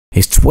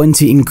It's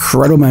 20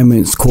 incredible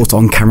moments caught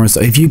on camera, so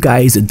if you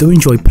guys do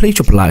enjoy, please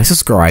drop a like,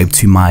 subscribe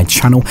to my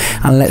channel,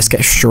 and let's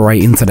get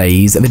straight in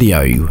today's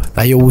video.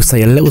 They always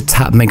say a little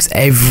tap makes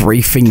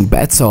everything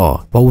better.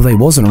 Well, they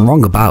wasn't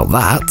wrong about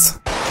that.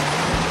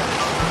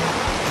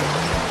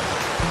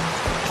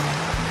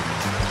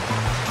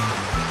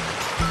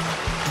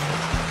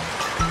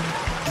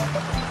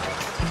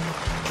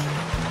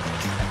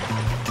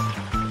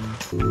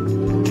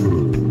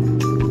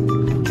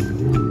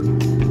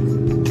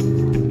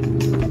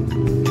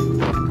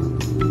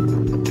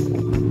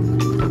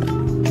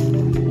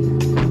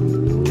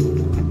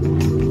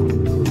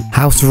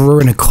 How to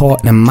ruin a car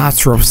in a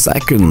matter of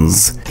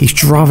seconds. He's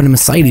driving a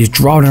Mercedes,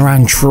 driving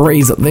around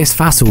trees this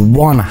fast with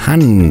one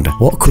hand.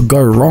 What could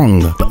go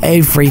wrong? But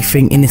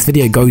everything in this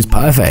video goes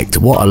perfect.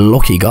 What a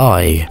lucky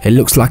guy. It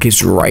looks like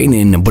it's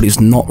raining, but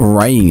it's not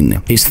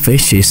rain. It's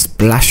fishes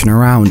splashing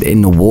around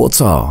in the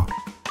water.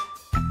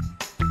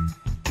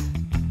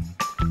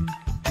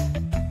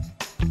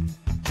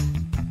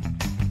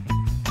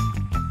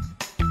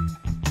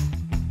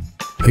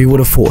 Who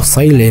would have thought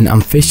sailing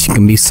and fishing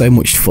can be so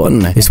much fun?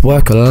 This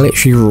worker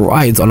literally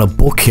rides on a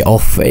bucket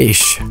of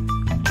fish.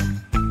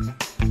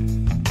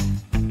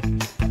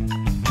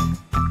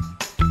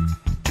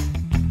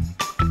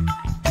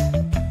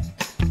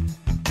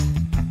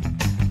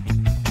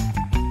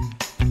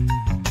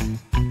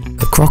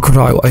 The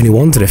crocodile only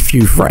wanted a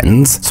few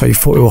friends, so he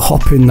thought he would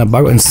hop in the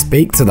boat and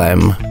speak to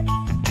them.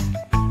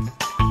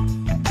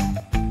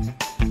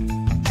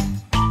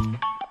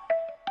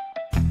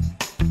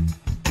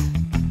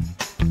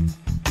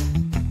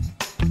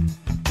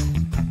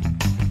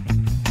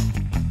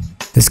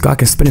 This guy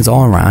can spin his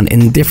arm around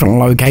in different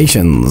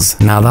locations.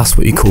 Now that's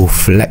what you call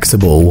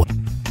flexible.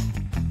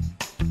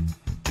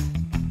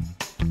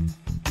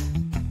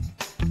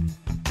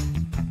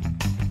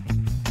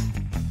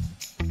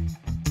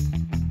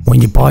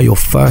 When you buy your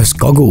first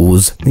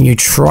goggles, then you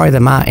try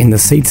them out in the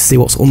sea to see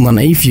what's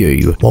underneath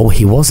you. Well,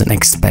 he wasn't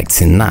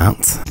expecting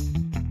that.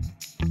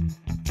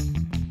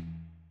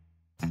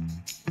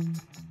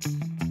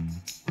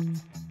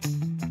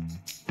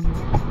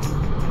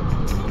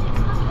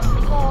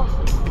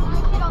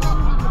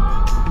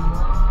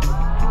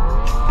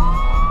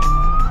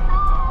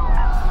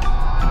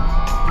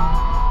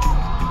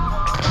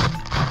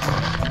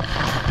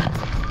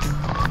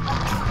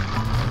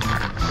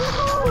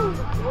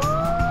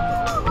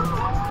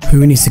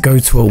 Who needs to go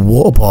to a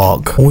water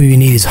park? All you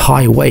need is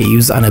high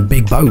waves and a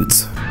big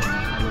boat.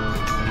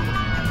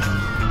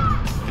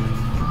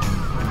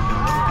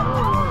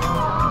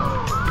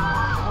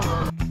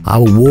 I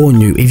will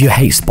warn you, if you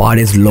hate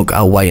spiders, look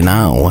away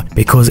now,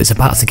 because it's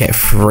about to get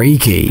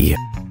freaky.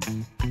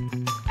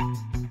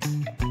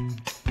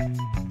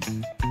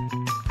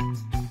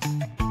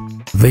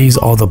 These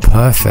are the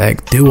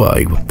perfect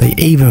duo. They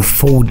even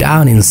fall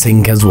down in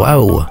sync as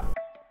well.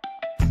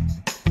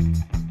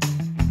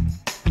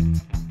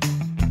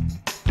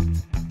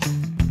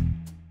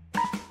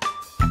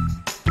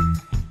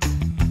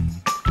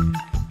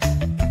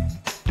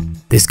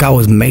 This guy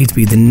was made to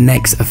be the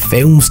next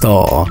film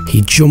star. He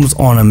jumps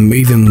on a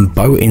moving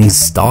boat in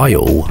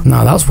style.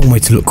 Now that's one way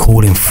to look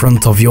cool in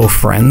front of your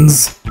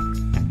friends.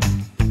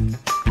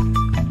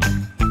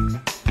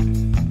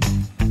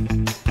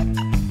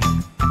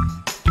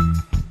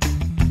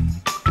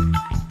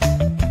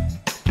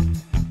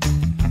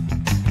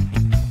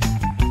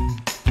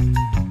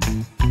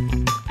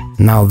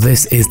 Now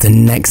this is the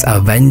next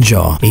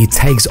Avenger. He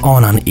takes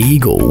on an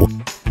eagle.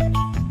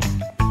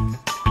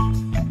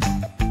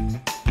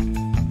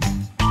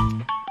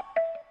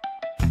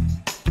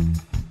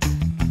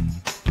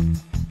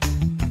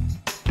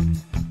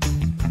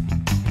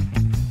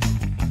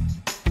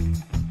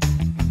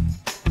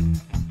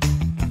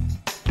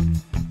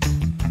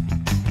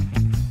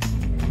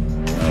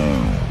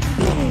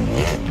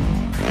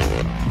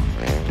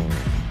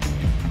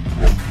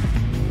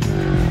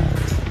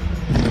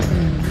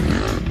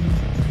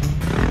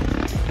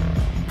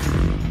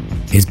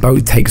 His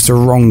boat takes a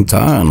wrong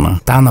turn,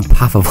 down the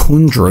path of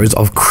hundreds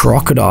of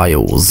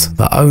crocodiles.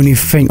 The only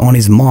thing on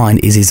his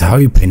mind is he's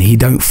hoping he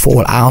don't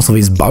fall out of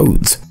his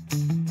boat.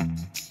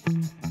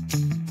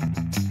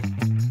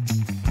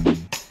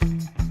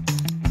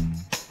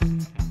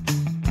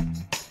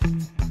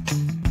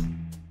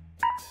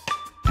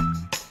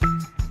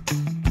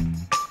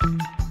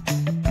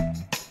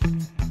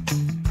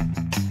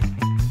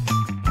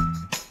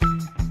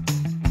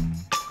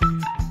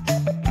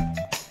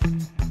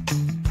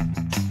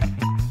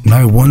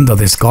 No wonder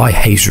this guy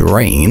hates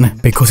rain,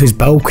 because his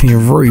balcony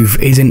roof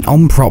isn't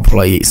on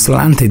properly, it's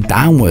slanted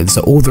downwards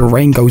so all the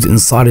rain goes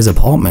inside his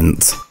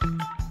apartment.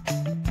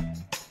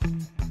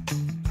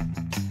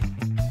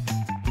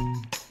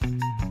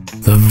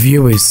 The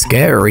view is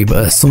scary,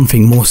 but there's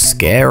something more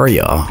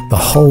scarier. The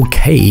whole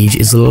cage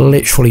is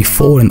literally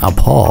falling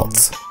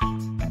apart.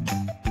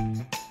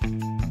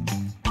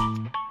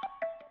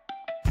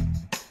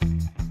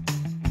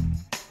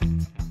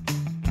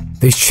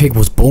 This chick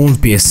was born to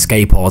be an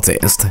escape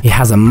artist. He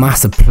has a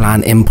master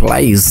plan in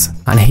place,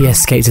 and he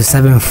escaped a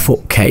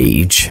 7-foot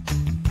cage.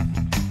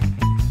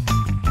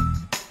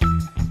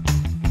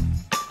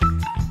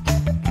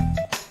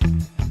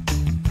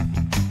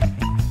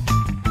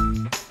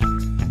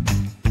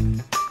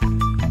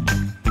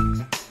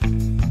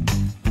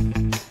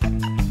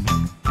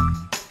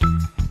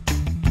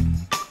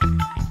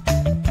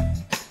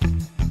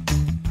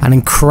 An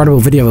incredible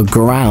video of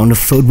ground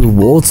filled with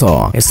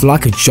water. It's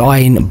like a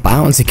giant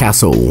bouncy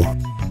castle.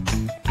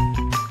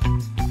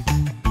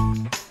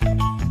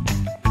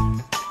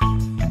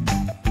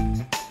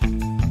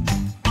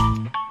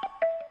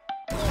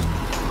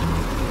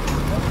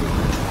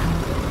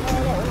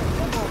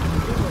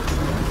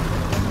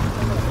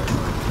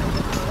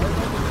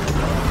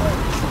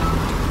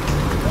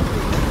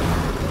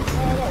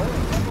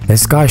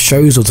 This guy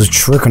shows us a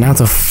trick on how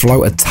to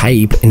float a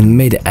tape in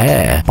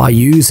mid-air by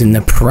using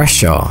the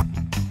pressure.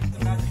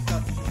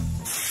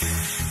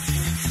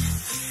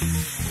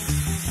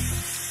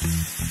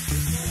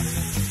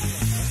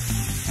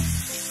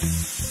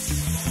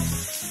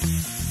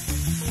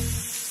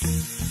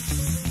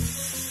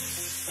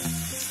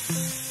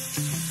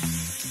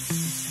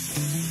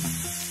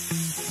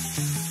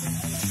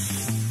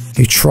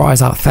 He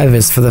tries out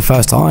feathers for the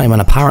first time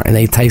and apparently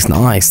they taste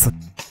nice.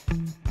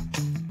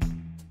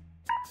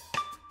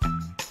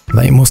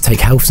 They must take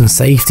health and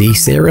safety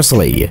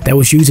seriously. They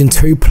was using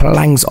 2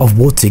 planks of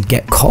wood to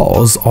get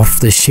cars off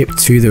the ship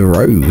to the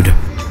road.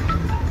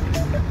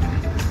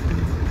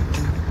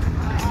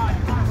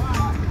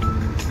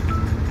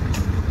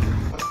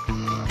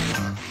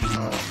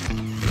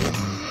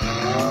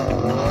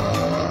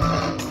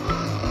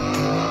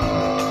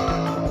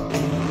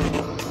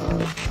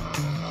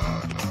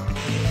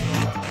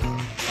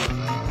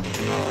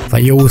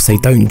 They all say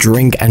don't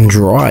drink and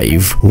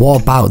drive.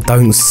 What about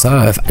don't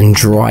surf and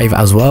drive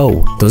as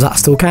well? Does that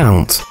still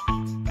count?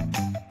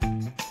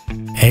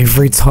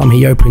 Every time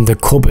he opened the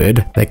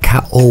cupboard, the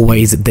cat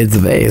always did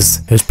this.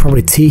 He was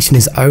probably teaching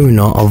his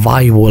owner a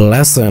valuable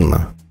lesson.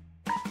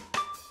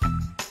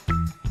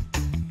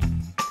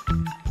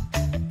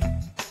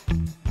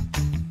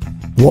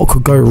 What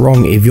could go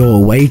wrong if you're a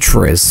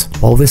waitress?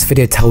 Well, this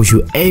video tells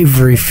you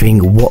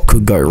everything what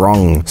could go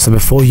wrong. So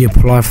before you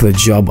apply for the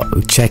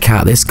job, check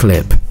out this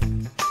clip.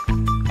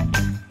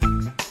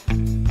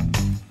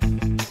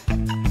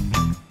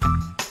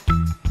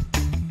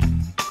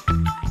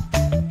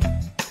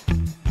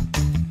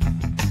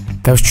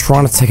 They was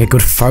trying to take a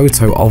good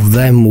photo of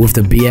them with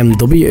the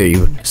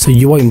BMW, so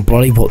you won't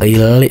believe what they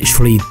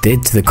literally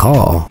did to the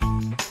car.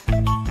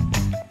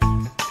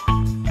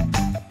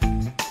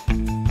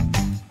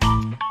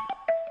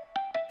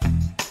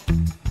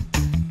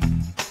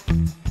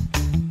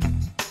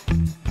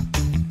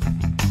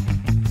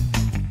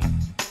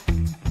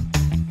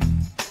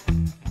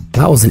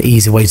 That was an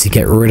easy way to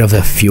get rid of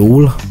the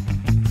fuel.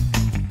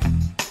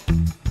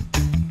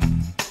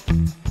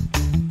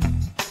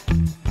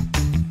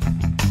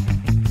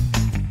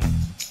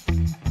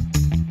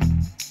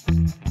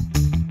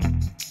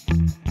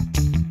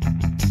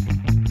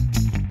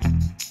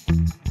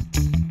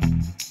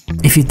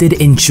 If you did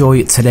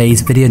enjoy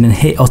today's video, then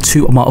hit or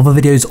 2 of my other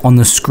videos on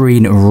the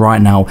screen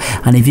right now.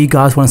 And if you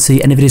guys want to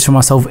see any videos from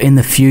myself in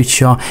the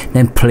future,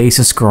 then please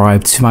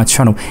subscribe to my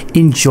channel.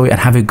 Enjoy and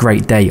have a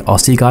great day. I'll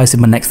see you guys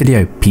in my next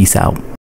video. Peace out.